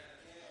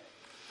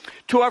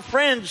to our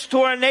friends,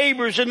 to our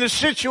neighbors in the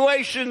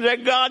situation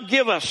that God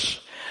give us.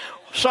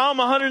 Psalm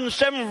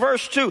 107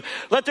 verse 2.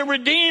 Let the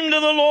redeemed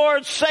of the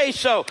Lord say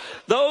so.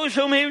 Those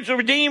whom he has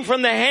redeemed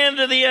from the hand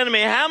of the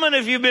enemy. How many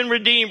of you have been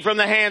redeemed from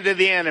the hand of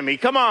the enemy?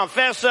 Come on,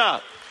 fess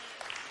up.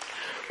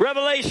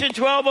 Revelation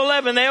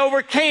 12:11. They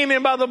overcame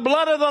him by the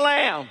blood of the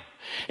Lamb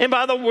and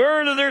by the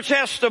word of their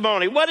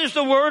testimony. What is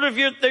the word of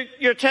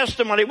your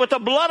testimony? What the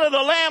blood of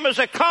the Lamb has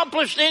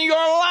accomplished in your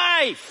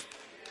life.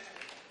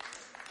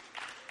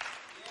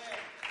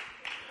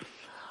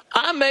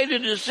 I made a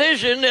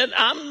decision that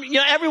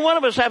every one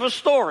of us have a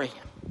story.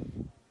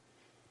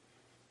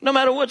 No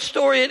matter what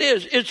story it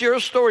is, it's your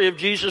story of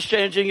Jesus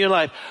changing your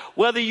life.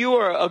 Whether you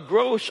are a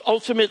gross,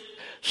 ultimate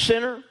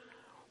sinner,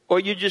 or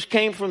you just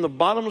came from the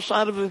bottom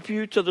side of the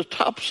pew to the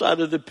top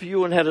side of the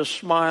pew and had a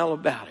smile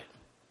about it.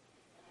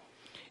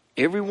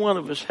 Every one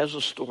of us has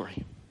a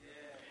story.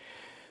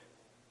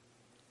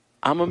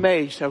 I'm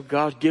amazed how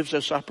God gives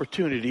us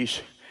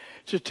opportunities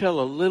to tell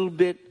a little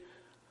bit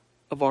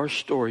of our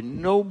story.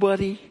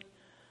 Nobody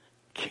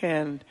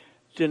can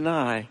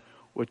deny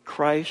what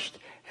Christ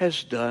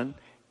has done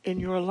in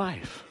your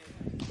life.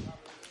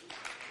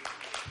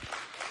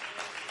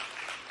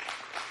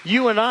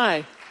 You and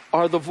I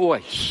are the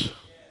voice.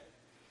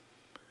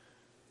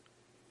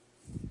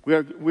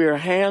 We are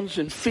hands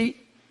and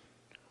feet,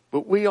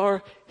 but we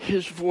are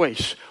his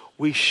voice.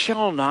 We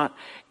shall not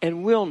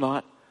and will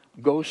not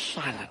go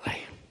silently.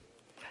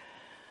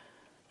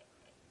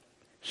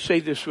 Say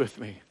this with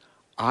me.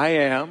 I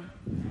am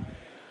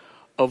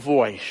a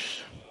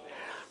voice.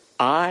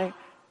 I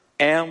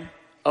am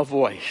a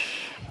voice.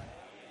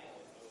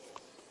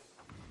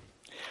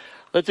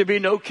 Let there be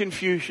no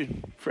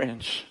confusion,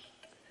 friends.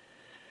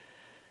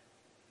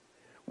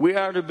 We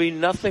are to be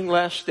nothing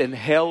less than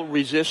hell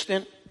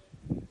resistant,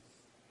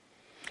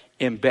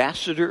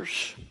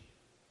 ambassadors,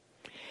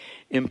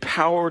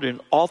 empowered and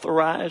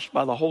authorized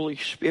by the Holy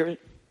Spirit,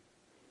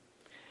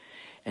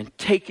 and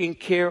taking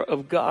care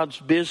of God's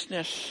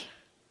business,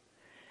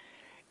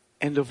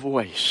 and a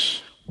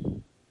voice.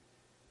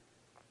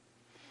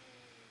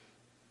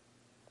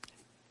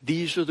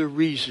 These are the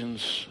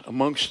reasons,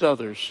 amongst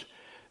others,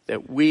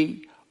 that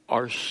we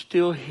are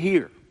still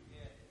here.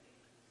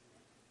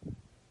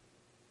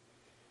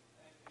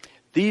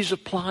 These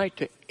apply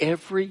to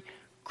every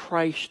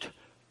Christ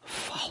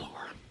follower.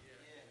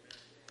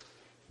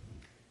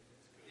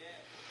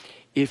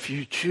 If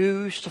you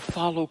choose to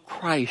follow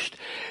Christ,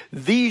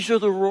 these are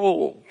the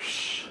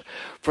roles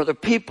for the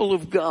people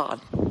of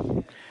God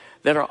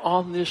that are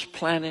on this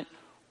planet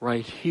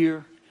right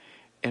here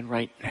and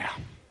right now.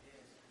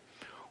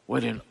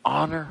 What an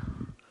honor,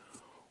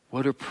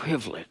 what a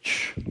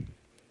privilege.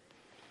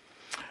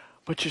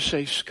 But you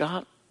say,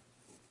 Scott,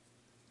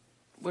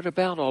 what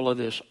about all of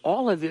this?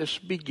 All of this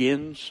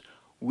begins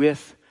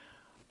with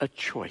a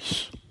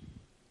choice.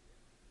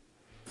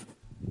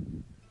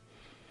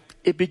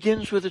 It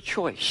begins with a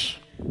choice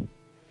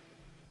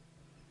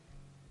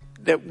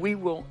that we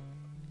will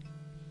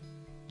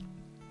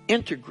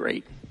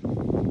integrate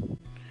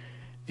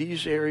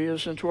these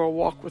areas into our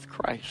walk with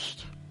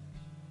Christ.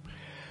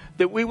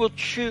 That we will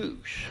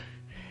choose.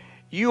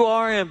 You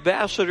are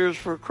ambassadors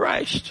for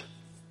Christ,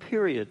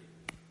 period.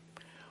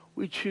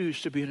 We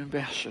choose to be an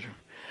ambassador.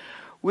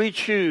 We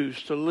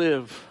choose to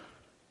live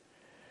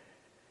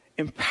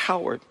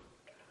empowered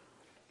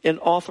and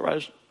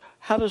authorized.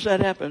 How does that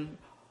happen?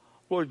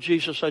 Lord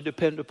Jesus, I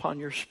depend upon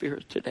your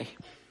Spirit today.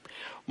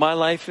 My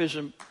life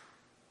isn't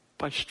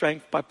by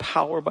strength, by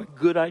power, by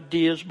good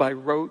ideas, by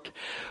rote,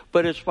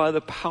 but it's by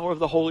the power of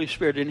the Holy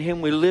Spirit. In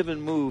him we live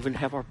and move and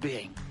have our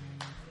being.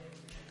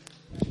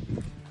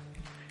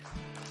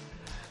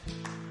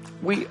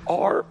 We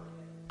are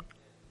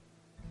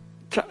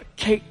to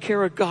take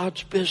care of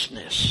God's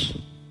business.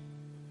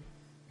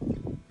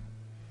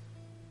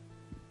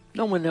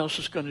 No one else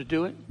is going to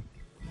do it.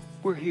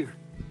 We're here.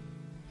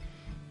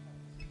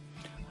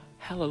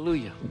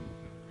 Hallelujah.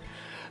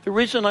 The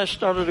reason I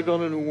started to go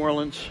to New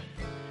Orleans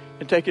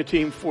and take a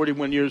team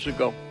 41 years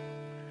ago,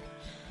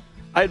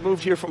 I had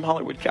moved here from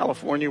Hollywood,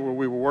 California, where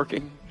we were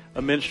working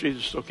a ministry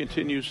that still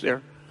continues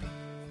there.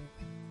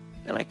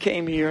 And I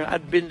came here.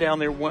 I'd been down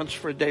there once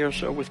for a day or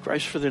so with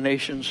Christ for the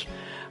Nations.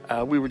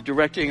 We were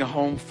directing a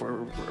home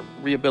for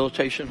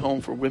rehabilitation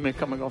home for women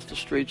coming off the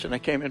streets. And I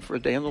came in for a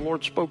day and the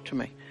Lord spoke to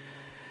me.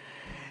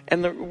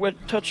 And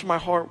what touched my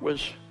heart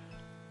was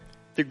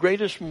the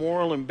greatest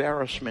moral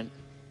embarrassment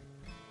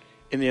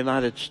in the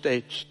United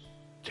States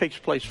takes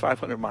place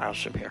 500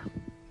 miles from here.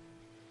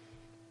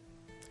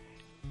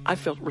 I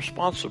felt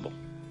responsible.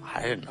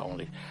 I didn't know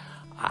any.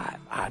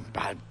 I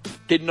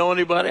didn't know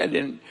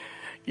anybody.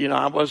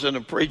 I wasn't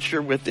a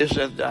preacher with this.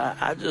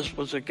 I just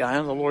was a guy,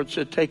 and the Lord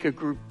said, take a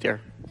group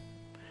there.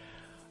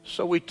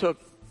 So we took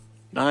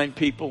 9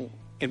 people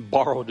and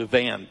borrowed a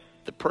van.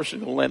 The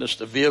person who lent us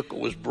the vehicle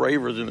was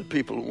braver than the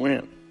people who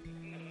went.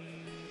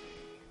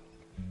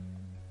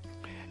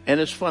 And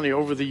it's funny,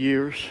 over the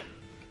years,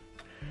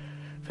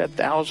 I've had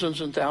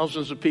thousands and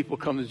thousands of people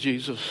come to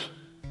Jesus.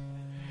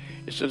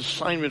 It's an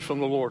assignment from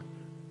the Lord.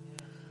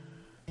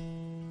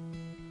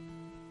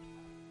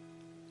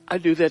 I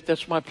do that.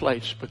 That's my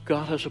place. But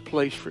God has a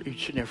place for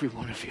each and every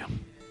one of you.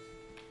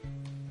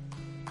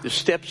 The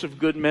steps of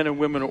good men and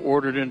women are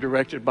ordered and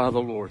directed by the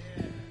Lord.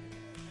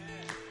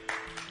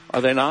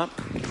 Are they not?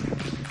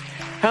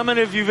 How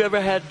many of you have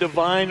ever had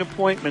divine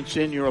appointments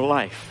in your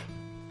life?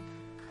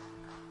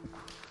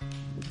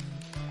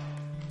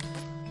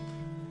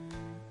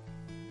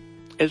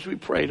 As we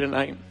pray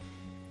tonight,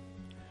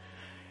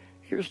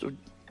 here's the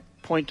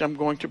point I'm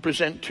going to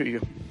present to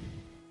you.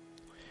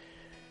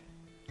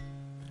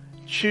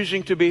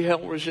 choosing to be hell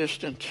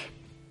resistant,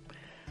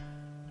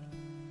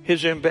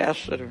 His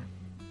ambassador,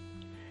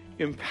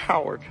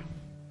 empowered,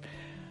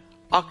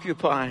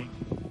 occupying,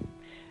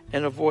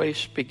 and a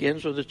voice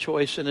begins with a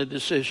choice and a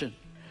decision.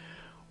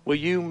 Will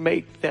you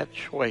make that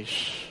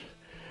choice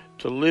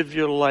to live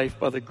your life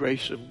by the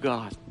grace of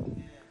God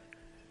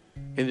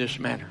in this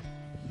manner?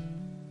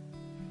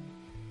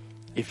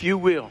 If you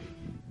will,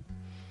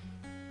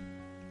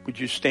 would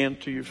you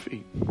stand to your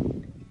feet?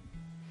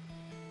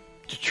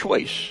 It's a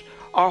choice.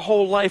 Our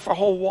whole life, our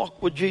whole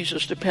walk with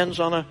Jesus depends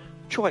on a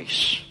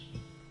choice.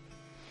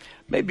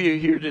 Maybe you're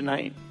here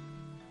tonight,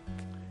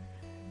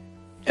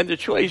 and the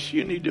choice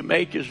you need to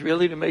make is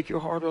really to make your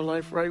heart or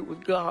life right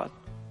with God.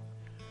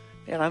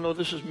 And I know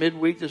this is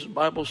midweek, this is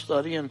Bible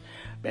study, and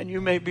man,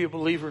 you may be a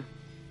believer.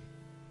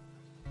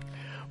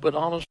 But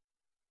honestly,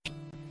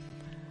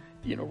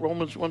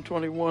 Romans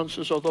 1:21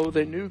 says, although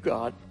they knew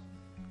God,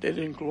 they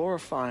didn't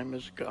glorify Him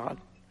as God,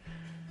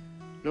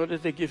 nor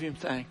did they give Him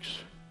thanks.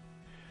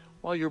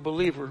 While you're a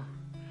believer,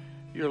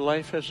 your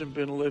life hasn't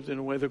been lived in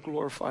a way that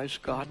glorifies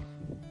God.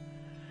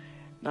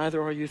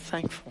 Neither are you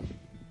thankful.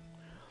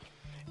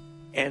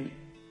 And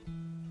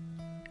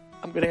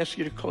I'm going to ask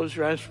you to close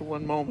your eyes for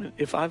one moment.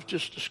 If I've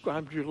just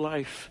described your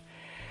life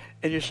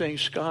and you're saying,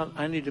 Scott,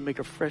 I need to make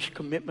a fresh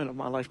commitment of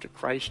my life to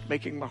Christ,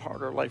 making my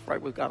heart or life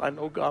right with God. I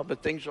know God,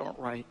 but things aren't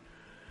right.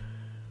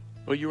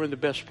 Well, you're in the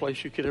best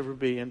place you could ever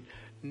be, and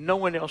no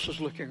one else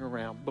is looking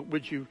around. But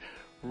would you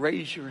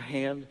raise your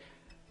hand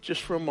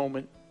just for a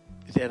moment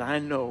that I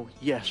know,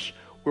 yes,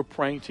 we're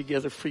praying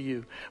together for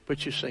you.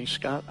 But you're saying,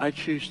 Scott, I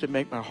choose to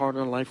make my heart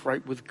and life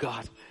right with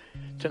God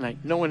tonight.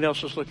 No one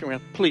else is looking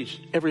around. Please,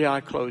 every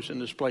eye closed in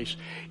this place.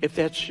 If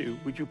that's you,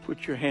 would you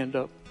put your hand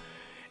up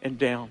and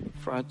down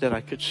that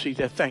I could see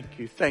that? Thank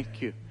you,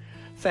 thank you,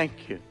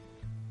 thank you,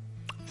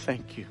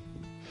 thank you.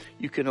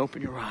 You can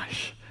open your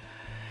eyes.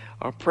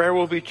 Our prayer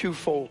will be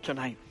twofold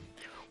tonight.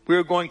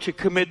 We're going to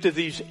commit to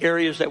these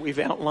areas that we've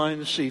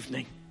outlined this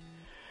evening.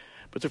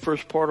 But the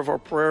first part of our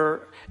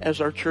prayer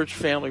as our church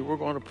family, we're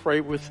going to pray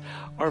with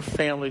our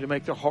family to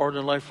make their heart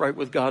and life right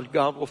with God.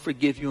 God will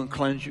forgive you and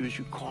cleanse you as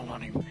you call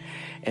on Him.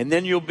 And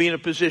then you'll be in a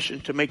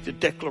position to make the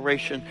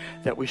declaration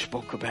that we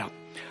spoke about.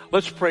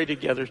 Let's pray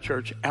together,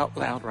 church, out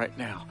loud right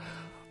now.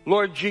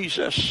 Lord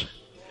Jesus,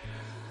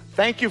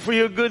 thank you for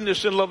your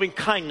goodness and loving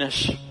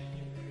kindness.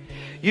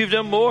 You've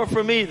done more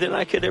for me than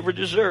I could ever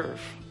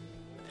deserve.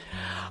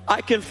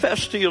 I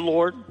confess to you,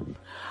 Lord,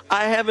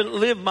 I haven't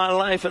lived my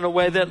life in a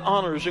way that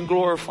honors and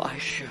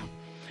glorifies you.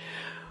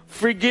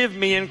 Forgive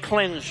me and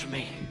cleanse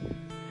me.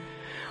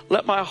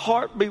 Let my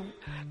heart be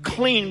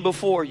clean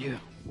before you.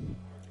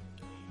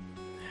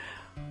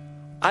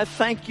 I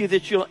thank you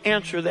that you'll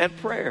answer that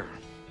prayer.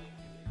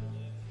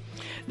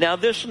 Now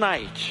this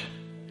night,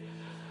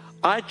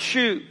 I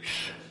choose,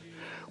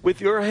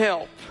 with your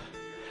help,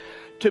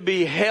 to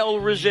be hell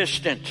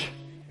resistant,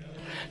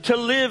 to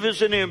live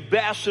as an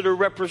ambassador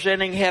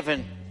representing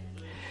heaven,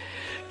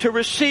 to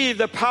receive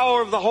the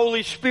power of the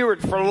Holy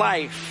Spirit for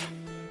life,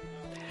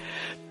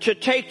 to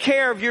take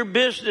care of your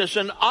business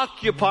and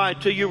occupy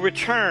till you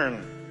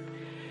return,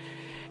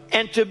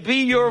 and to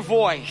be your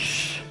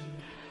voice.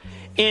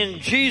 In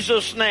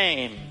Jesus'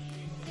 name,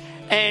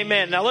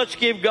 amen. Now let's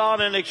give God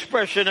an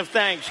expression of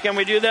thanks. Can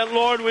we do that?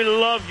 Lord, we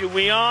love you.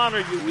 We honor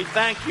you. We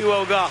thank you,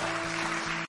 oh God.